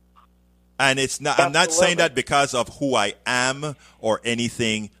 And it's not I'm not saying Absolutely. that because of who I am or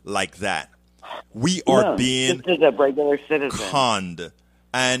anything like that. We are No, being just as a regular citizen. conned,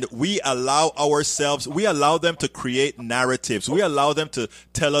 and we allow them to create narratives. We allow them to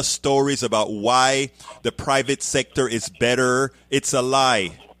tell us stories about why the private sector is better. It's a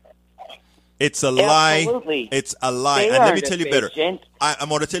lie. It's a lie. Absolutely. It's a lie. They And let me aren't tell you better. efficient. I'm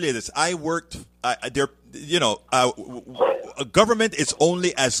going to tell you this. I worked government is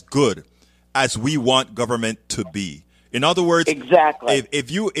only as good as we want government to be. In other words, Exactly.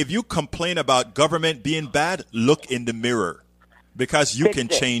 if you complain about government being bad, look in the mirror, because you Fix can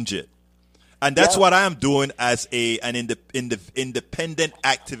it. change it. And that's Yep. what I am doing as an independent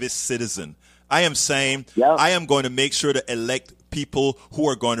activist citizen. I am saying Yep. I am going to make sure to elect people who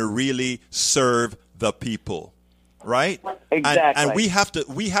are going to really serve the people, right? Exactly. And we have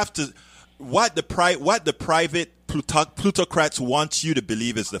to. What the private plutocrats want you to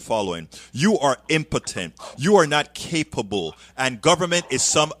believe is the following: you are impotent, you are not capable, and government is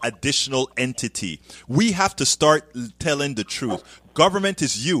some additional entity. We have to start telling the truth. Government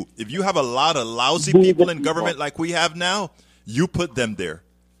is you. If you have a lot of lousy Be the people in people. government like we have now, you put them there.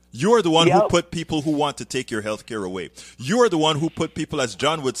 You're the one who Yep. put people who want to take your health care away. You're the one who put people, as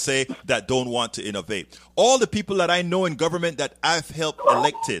John would say, that don't want to innovate. All the people that I know in government that I've helped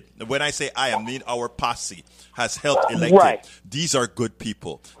elected, when I say I mean our posse has helped elected, Right. these are good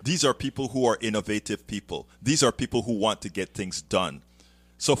people. These are people who are innovative people. These are people who want to get things done.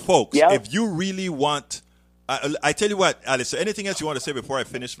 So, folks, Yep. if you really want, I tell you what, Alice, anything else you want to say before I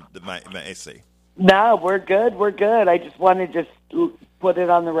finish my essay? No, we're good. We're good. I just wanted to just put it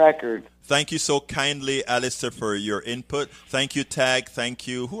on the record. Thank you so kindly, Alistair, for your input. Thank you, Tag. Thank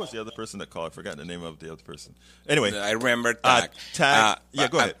you. Who was the other person that called? I forgot the name of the other person. Anyway, I remember Tag. Tag. Yeah,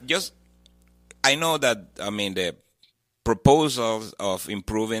 go ahead. I know that, the proposals of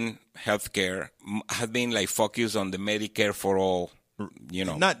improving healthcare have been like focused on the Medicare for all,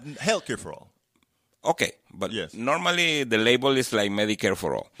 Not healthcare for all. Okay, but Yes. normally the label is like Medicare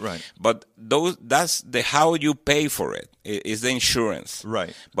for all. Right. But that's the how you pay for it is the insurance.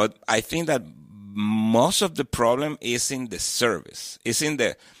 Right. But I think that most of the problem is in the service. It's in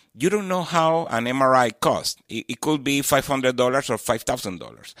the you don't know how an MRI costs. It could be $500 or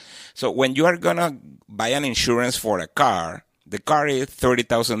 $5,000. So when you are going to buy an insurance for a car, the car is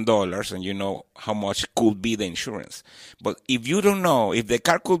 $30,000 and you know how much could be the insurance. But if you don't know, if the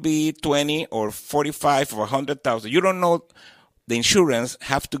car could be 20 or 45 or 100,000, you don't know, the insurance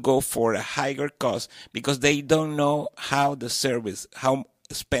have to go for a higher cost because they don't know how the service, how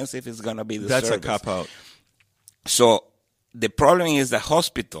expensive it's going to be the That's service. a cop-out. So the problem is the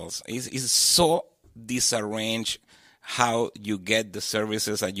hospitals is so disarranged how you get the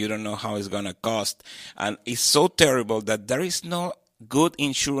services and you don't know how it's going to cost. And it's so terrible that there is no good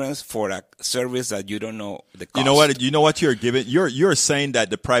insurance for a service that you don't know the cost. You know what you're giving? You're saying that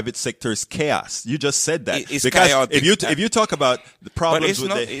the private sector is chaos. You just said that. It's because chaotic. if you talk about the problems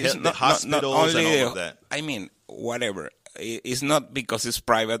with it's the hospitals and all of that. I mean, whatever. It's not because it's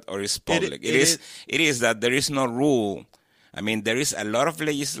private or it's public. It is that there is no rule. I mean, there is a lot of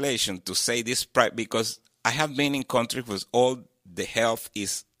legislation to say this because I have been in countries where all the health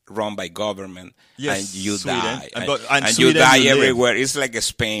is run by government, yes, and you Sweden. die. And you die live. everywhere. It's like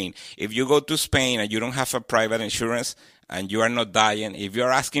Spain. If you go to Spain and you don't have a private insurance and you are not dying, if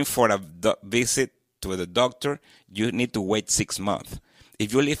you're asking for a visit to the doctor, you need to wait 6 months.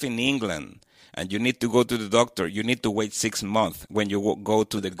 If you live in England and you need to go to the doctor, you need to wait 6 months when you go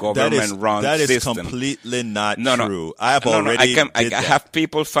to the government-run system. That is completely not true. I have already I have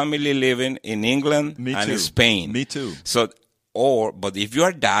people, family living in England and in Spain. Me too. So, but if you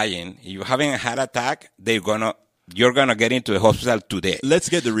are dying, you're having a heart attack, you're gonna get into the hospital today. Let's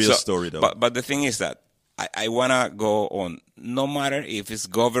get the real story, though. But the thing is that I wanna go on. No matter if it's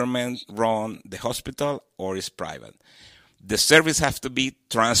government-run, the hospital, or it's private, the service have to be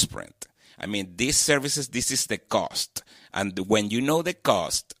transparent. I mean, these services, this is the cost. And when you know the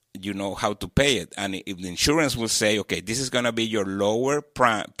cost, you know how to pay it. And if the insurance will say, okay, this is going to be your lower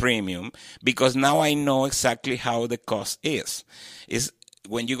premium, because now I know exactly how the cost is. Is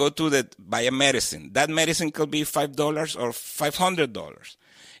when you go to buy a medicine, that medicine could be $5 or $500.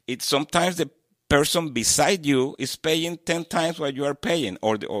 It's sometimes the person beside you is paying 10 times what you are paying,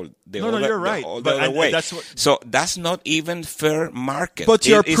 or the you're right. The other way. So that's not even fair market. But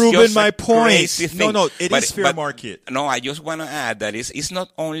you're proving my point. It is fair market. No, I just want to add that it's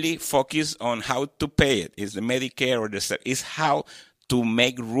not only focused on how to pay it. It's the Medicare or it's how to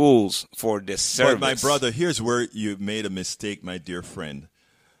make rules for the service. But my brother, here's where you made a mistake, my dear friend.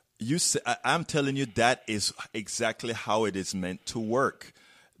 I'm telling you that is exactly how it is meant to work.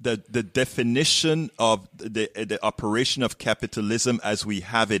 The definition of the operation of capitalism as we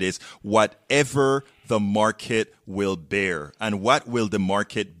have it is whatever the market will bear. And what will the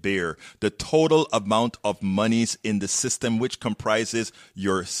market bear? The total amount of monies in the system, which comprises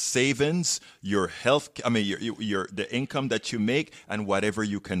your savings, your health, the income that you make, and whatever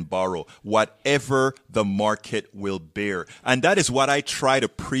you can borrow. Whatever the market will bear. And that is what I try to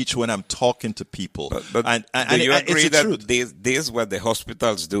preach when I'm talking to people. But do you agree that this is what the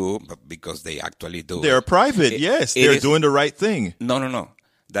hospitals do, because they actually do? They're private, yes. They're doing the right thing. No.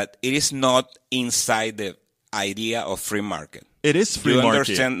 That it is not inside the idea of free market. It is free market. You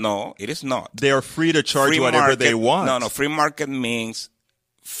understand? No, it is not. They are free to charge whatever they want. No. Free market means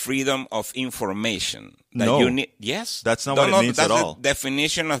freedom of information. Yes. That's not what it means at all. That's the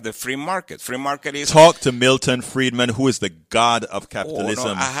definition of the free market. Free market is... Talk to Milton Friedman, who is the god of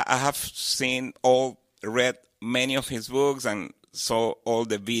capitalism. I have read many of his books and saw all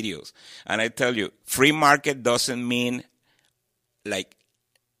the videos. And I tell you, free market doesn't mean like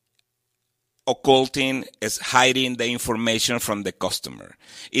occulting, is hiding the information from the customer.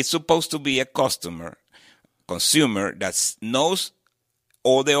 It's supposed to be a consumer that knows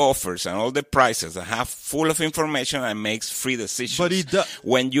all the offers and all the prices and have full of information and makes free decisions. But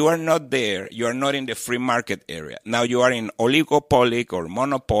when you are not there, you are not in the free market area. Now you are in oligopolic or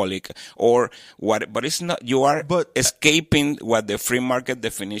monopolic or what, but it's not, you are escaping what the free market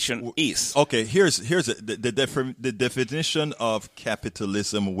definition is. Okay, here's the definition of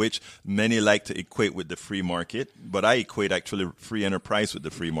capitalism, which many like to equate with the free market, but I equate actually free enterprise with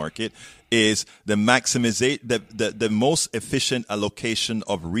the free market, is the the most efficient allocation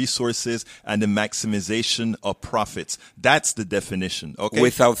of resources and the maximization of profits. That's the definition. Okay,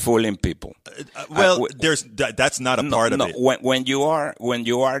 without fooling people. That's not a part of it. When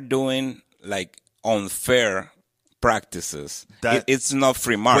you are doing like unfair practices, it's not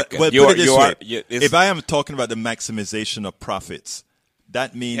free market. If I am talking about the maximization of profits,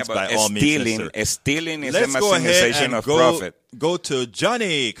 that means by all means. Stealing is Let's a maximization of profit. Go to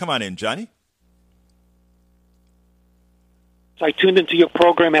Johnny. Come on in, Johnny. So I tuned into your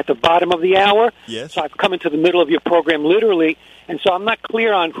program at the bottom of the hour. Yes. So I've come into the middle of your program literally, And so I'm not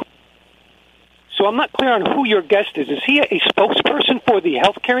clear on who your guest is. Is he a spokesperson for the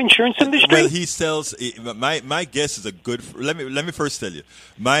healthcare insurance industry? Well, he sells. My guest is a good. Let me first tell you.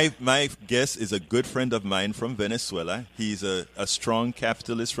 My guest is a good friend of mine from Venezuela. He's a strong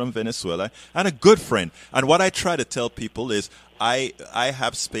capitalist from Venezuela and a good friend. And what I try to tell people is, I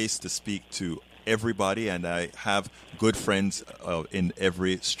have space to speak to everybody, and I have good friends in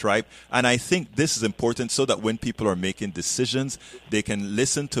every stripe. And I think this is important so that when people are making decisions, they can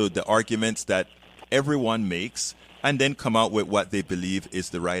listen to the arguments that everyone makes and then come out with what they believe is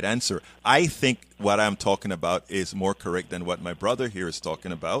the right answer. I think what I'm talking about is more correct than what my brother here is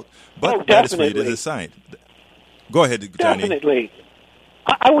talking about, but that is for you to decide. Go ahead, Johnny. Definitely.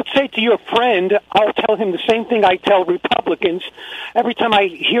 I would say to your friend, I'll tell him the same thing I tell Republicans. Every time I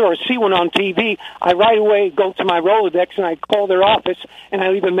hear or see one on TV, I right away go to my Rolodex and I call their office and I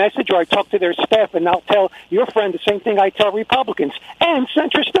leave a message or I talk to their staff, and I'll tell your friend the same thing I tell Republicans and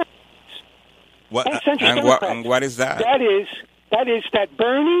centrist. And what is that? That is that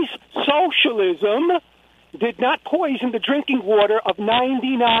Bernie's socialism did not poison the drinking water of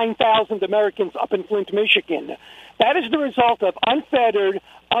 99,000 Americans up in Flint, Michigan. That is the result of unfettered,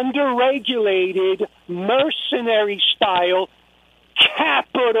 underregulated, mercenary-style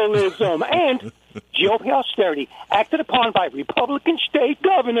capitalism and GOP austerity acted upon by Republican state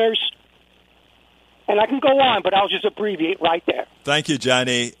governors. And I can go on, but I'll just abbreviate right there. Thank you,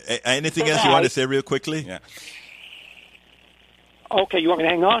 Johnny. Anything else you want to say real quickly? Yeah. Okay, you want me to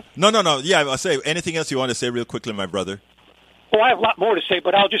hang on? No. Yeah, I'll say anything else you want to say real quickly, my brother. Well, I have a lot more to say,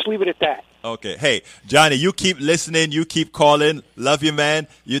 but I'll just leave it at that. Okay. Hey, Johnny, you keep listening. You keep calling. Love you, man.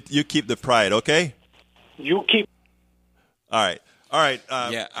 You keep the pride, okay? You keep. All right. I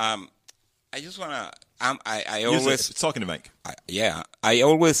just want to. I always talking to Mike. I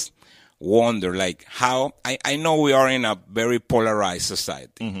always wonder, like, how I know we are in a very polarized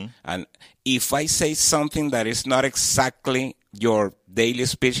society, and if I say something that is not exactly your daily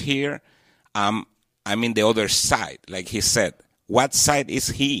speech here, I'm in the other side. Like he said, what side is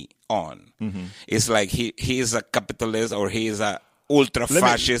he on? It's like he is a capitalist or he is a ultra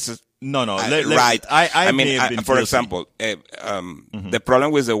fascist. Right. I mean, for example, the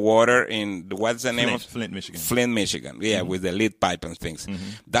problem with the water in what's the name of Flint, Michigan. Flint, Michigan. Yeah, with the lead pipe and things.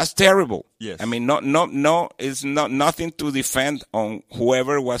 That's terrible. Yes. I mean, it's nothing to defend on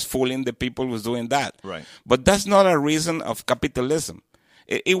whoever was fooling the people who was doing that. Right. But that's not a reason of capitalism.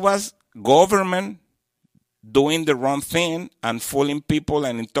 It was government doing the wrong thing and fooling people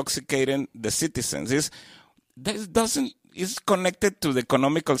and intoxicating the citizens. It's connected to the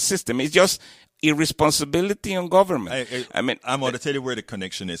economical system. It's just irresponsibility on government. I'm going to tell you where the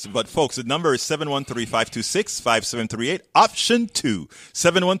connection is. But, folks, the number is 713-526-5738, option 2.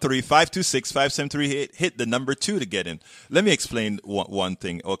 713-526-5738. Hit the number 2 to get in. Let me explain one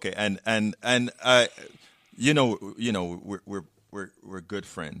thing, okay? And we're good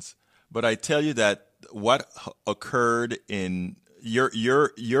friends. But I tell you that what occurred in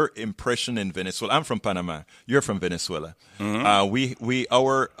your impression in Venezuela. I'm from Panama. You're from Venezuela.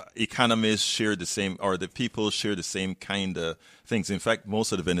 Our economies share the same, or the people share the same kind of things. In fact, a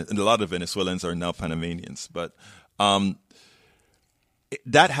lot of Venezuelans are now Panamanians. But that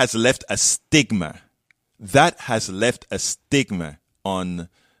has left a stigma. That has left a stigma on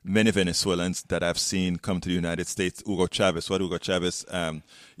many Venezuelans that I've seen come to the United States. Hugo Chavez, when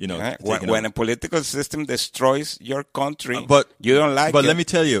a political system destroys your country, you don't like it. But let me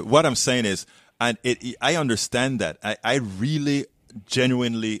tell you, what I'm saying is, and I understand that. I really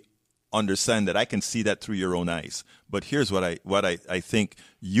genuinely understand that. I can see that through your own eyes. But here's what I think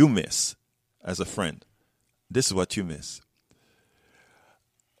you miss as a friend. This is what you miss.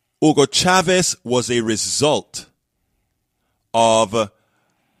 Hugo Chavez was a result of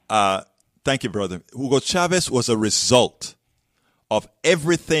thank you, brother. Hugo Chavez was a result of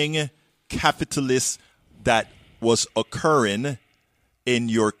everything capitalist that was occurring in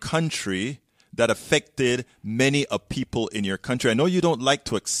your country that affected many people in your country. I know you don't like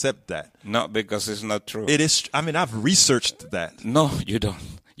to accept that. No, because it's not true. It is. I mean, I've researched that. No, you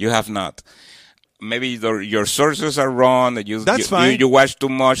don't. You have not. Maybe your sources are wrong. That's fine. You watch too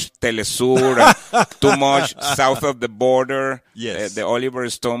much Telesur, too much South of the Border, yes. The Oliver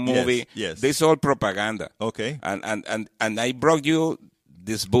Stone movie. Yes. This is all propaganda. Okay. And I brought you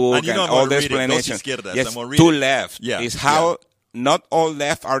this book and all the explanations. Yes, to left. Yeah. Is how not all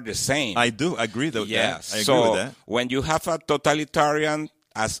left are the same. I do agree with that. I agree with that. When you have a totalitarian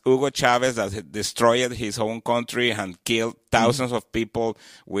as Hugo Chavez that destroyed his own country and killed thousands of people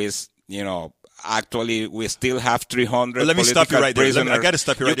with, actually we still have 300 Let me stop you right there. prisoners. I got to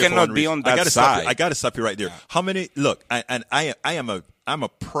stop you right there. You for cannot one be reason. on that side. I got to stop you right there. Yeah. How many? Look, I'm a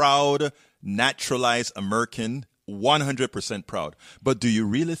proud naturalized American, 100% proud. But do you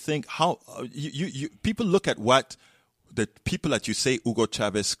really think how you people look at what the people that you say Hugo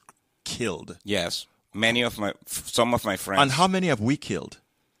Chavez killed? Yes, some of my friends. And how many have we killed?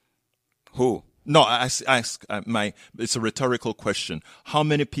 Who? No, it's a rhetorical question. How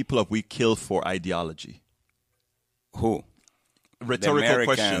many people have we killed for ideology? Who? Rhetorical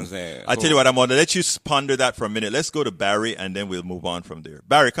question. I tell you what, I'm going to let you ponder that for a minute. Let's go to Barry, and then we'll move on from there.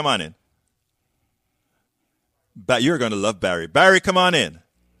 Barry, come on in. You're going to love Barry. Barry, come on in.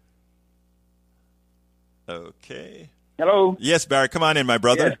 Okay. Hello. Yes, Barry, come on in, my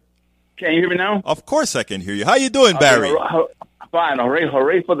brother. Yes. Can you hear me now? Of course I can hear you. How you doing, Barry? Fine.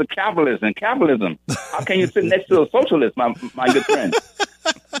 Hooray for the capitalism. How can you sit next to a socialist, my good friend?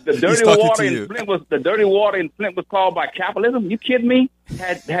 The dirty water in Flint was caused by capitalism. You kidding me?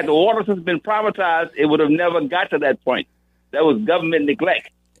 Had the water system been privatized, it would have never got to that point. That was government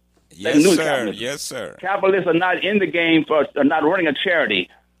neglect. Yes, sir. Yes, sir. Capitalists are not in the game are not running a charity.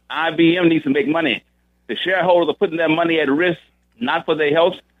 IBM needs to make money. The shareholders are putting their money at risk, not for their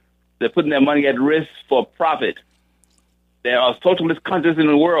health. They're putting their money at risk for profit. There are socialist countries in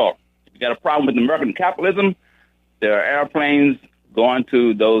the world. If you got a problem with American capitalism, there are airplanes going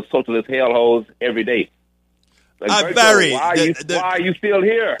to those socialist hellholes every day. Barry, why are you still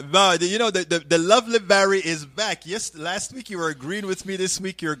here? You know, the lovely Barry is back. Yes, last week you were agreeing with me. This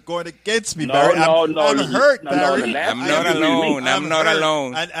week you're going against me, Barry. I'm hurt, Barry. I'm not alone. I'm not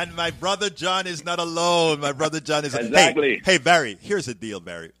alone. And my brother John is not alone. My brother John is exactly. Hey, Barry, here's the deal,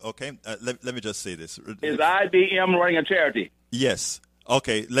 Barry. Okay, let me just say this. Is IBM running a charity? Yes.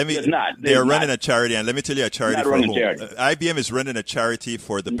 Okay, It's not. They're running a charity, and let me tell you a charity for whom. IBM is running a charity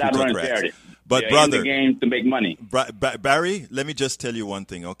for the plutocrats. But brother, in the game to make money. Barry, let me just tell you one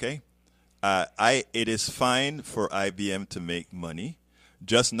thing, okay? It is fine for IBM to make money,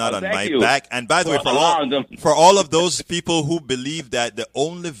 just not on my back. And by the way, for all of those people who believe that the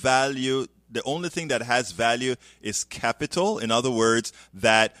only thing that has value is capital. In other words,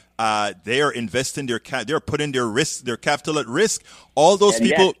 that they are investing they're putting their capital at risk. All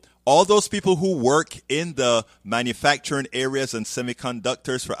those people who work in the manufacturing areas and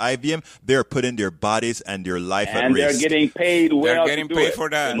semiconductors for IBM, they're putting their bodies and their life at risk. And they're getting paid well. They're getting paid for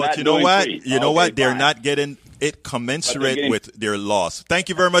that. But you know what? They're not getting it commensurate with their loss. Thank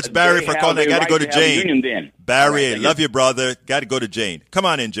you very much, Barry, for calling. I got to go to Jane. Barry, love you, brother. Got to go to Jane. Come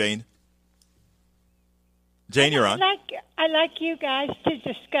on in, Jane. Jane, you're on. I'd like you guys to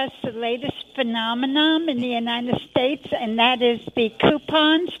discuss the latest phenomenon in the United States, and that is the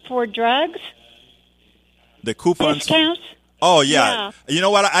coupons for drugs. The coupons? Discounts? Oh, yeah. You know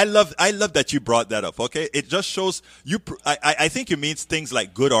what? I love that you brought that up, okay? It just shows you. I think you mean things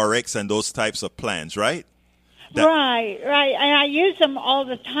like GoodRx and those types of plans, right? Right. And I use them all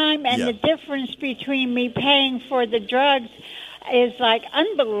the time, and the difference between me paying for the drugs is like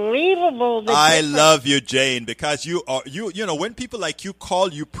unbelievable. I love you, Jane, because you know, when people like you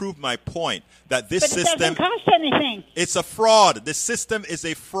call, you prove my point that this system doesn't cost anything. It's a fraud. The system is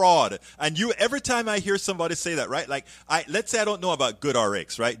a fraud. And every time I hear somebody say that, right? Like let's say I don't know about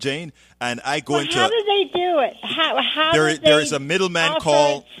GoodRx, right, Jane? And I go into how do they do it? How there is a middleman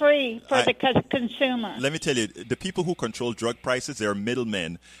called free for the consumer. Let me tell you, the people who control drug prices, they're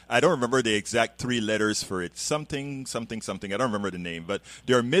middlemen. I don't remember the exact 3 letters for it. Something. I don't remember the name, but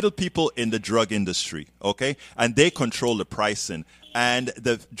there are middle people in the drug industry, okay? And they control the pricing. And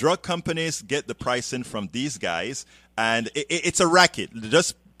the drug companies get the pricing from these guys, and it's a racket.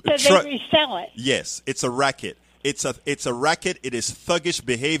 So they resell it. Yes, it's a racket. It's a racket. It is thuggish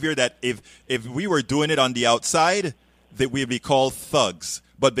behavior that if we were doing it on the outside, that we'd be called thugs.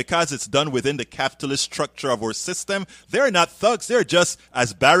 But because it's done within the capitalist structure of our system, they're not thugs. They're just,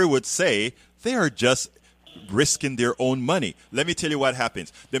 as Barry would say, they are just risking their own money. Let me tell you what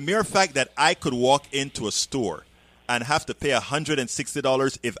happens. The mere fact that I could walk into a store and have to pay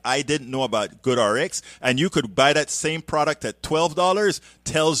 $160 if I didn't know about GoodRx, and you could buy that same product at $12,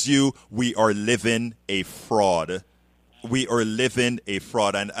 tells you we are living a fraud. We are living a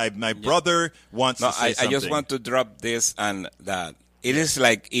fraud. And my brother wants to say something. I just want to drop this and that. It is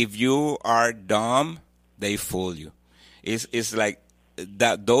like if you are dumb, they fool you. It's like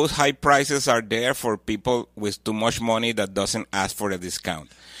that those high prices are there for people with too much money that doesn't ask for a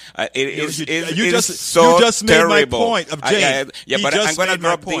discount. You just made my point of Jane. But I'm going to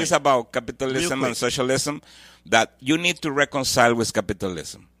drop things about capitalism and socialism that you need to reconcile with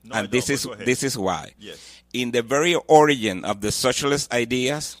capitalism. This is why. Yes. In the very origin of the socialist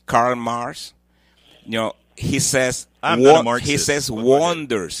ideas, Karl Marx, he says I'm not a Marxist, he says but go ahead.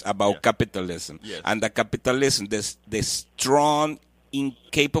 wonders about capitalism, Yes. and the capitalism, the strong,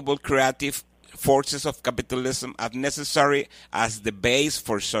 incapable, creative forces of capitalism are necessary as the base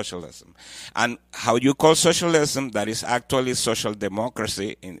for socialism. And how you call socialism, that is actually social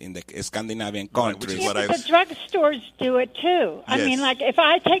democracy in the Scandinavian Right, which countries. is what But I the drugstores do it too. I Yes. mean, like if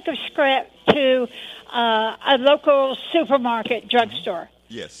I take a script to a local supermarket drugstore,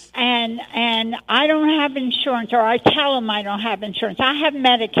 yes. and I don't have insurance, or I tell them I don't have insurance. I have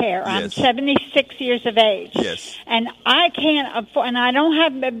Medicare. I'm Yes. 76 years of age. Yes. And I can't afford, and I don't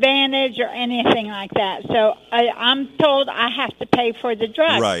have Advantage or anything like that. So I'm told I have to pay for the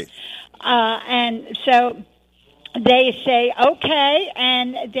drugs. Right. And so they say, okay,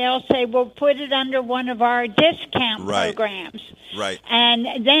 and they'll say, we'll put it under one of our discount Right. programs. Right.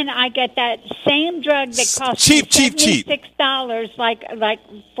 And then I get that same drug that costs Cheap, me cheap. $76, like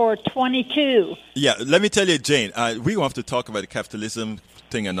for 22. Yeah, let me tell you, Jane, we will have to talk about the capitalism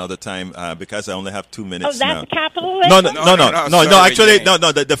thing another time because I only have 2 minutes Oh, now. that's capitalism? No, actually, Jane.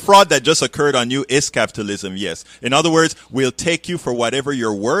 no, the fraud that just occurred on you is capitalism, yes. In other words, we'll take you for whatever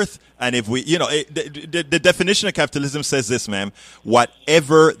you're worth, and if we, the definition of capitalism says this, ma'am,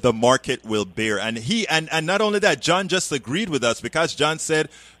 whatever the market will bear. And and not only that, John just agreed with us because John said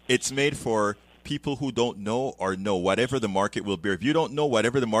it's made for people who don't know or know whatever the market will bear. If you don't know,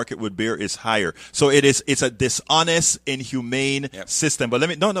 whatever the market would bear is higher. So it's a dishonest, inhumane system. But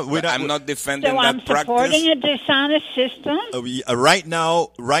I'm not defending So that I'm practice. supporting a dishonest system? right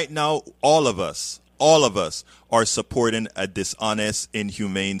now, all of us are supporting a dishonest,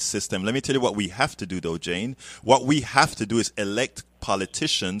 inhumane system. Let me tell you what we have to do, though, Jane. What we have to do is elect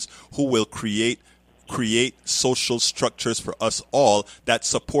politicians who will create social structures for us all that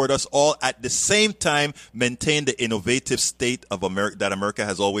support us all, at the same time maintain the innovative state of America that America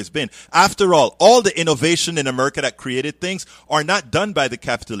has always been. After all the innovation in America that created things are not done by the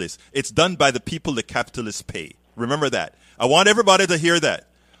capitalists. It's done by the people the capitalists pay. Remember that. I want everybody to hear that.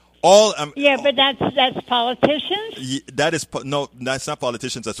 But that's politicians? No, that's not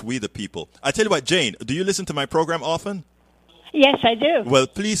politicians. That's we the people. I tell you what, Jane, do you listen to my program often? Yes, I do. Well,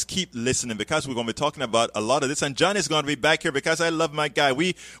 please keep listening because we're going to be talking about a lot of this. And John is going to be back here because I love my guy.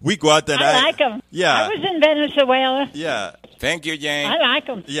 We go out there. I like him. Yeah. I was in Venezuela. Yeah. Thank you, Jane. I like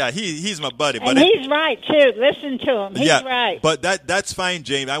him. Yeah, he's my buddy. And he's right, too. Listen to him. He's right. But that's fine,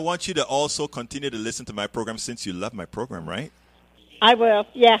 Jane. I want you to also continue to listen to my program since you love my program, right? I will.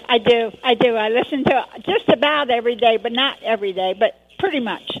 Yeah, I do. I listen to it just about every day, but not every day, but pretty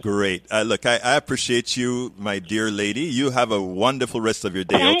much. Great. Look, I appreciate you, my dear lady. You have a wonderful rest of your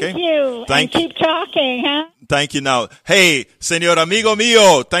day, Thank okay? you. Thank and keep talking, huh? Thank you. Now, hey, Senor Amigo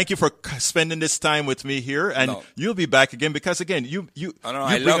Mio, thank you for spending this time with me here, and you'll be back again because, again,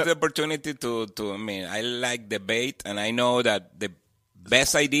 I love the opportunity I like debate, and I know that the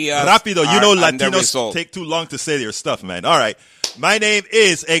best ideas Rapido, are Latinos take too long to say their stuff, man. All right. My name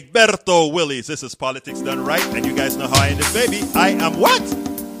is Egberto Willies. This is Politics Done Right, and you guys know how I end it, baby. I am what?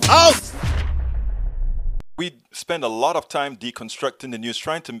 Out! We spend a lot of time deconstructing the news,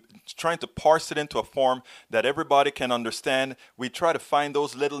 trying to parse it into a form that everybody can understand. We try to find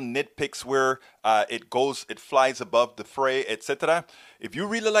those little nitpicks where it flies above the fray, etc. If you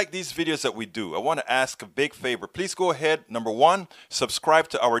really like these videos that we do, I want to ask a big favor. Please go ahead, number 1, subscribe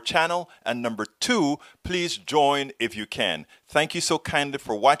to our channel, and number 2, please join if you can. Thank you so kindly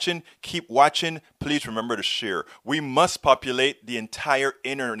for watching. Keep watching. Please remember to share. We must populate the entire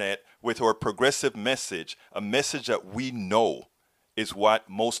internet with our progressive message, a message that we know is what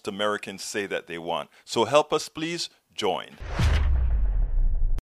most Americans say that they want. So help us, please join.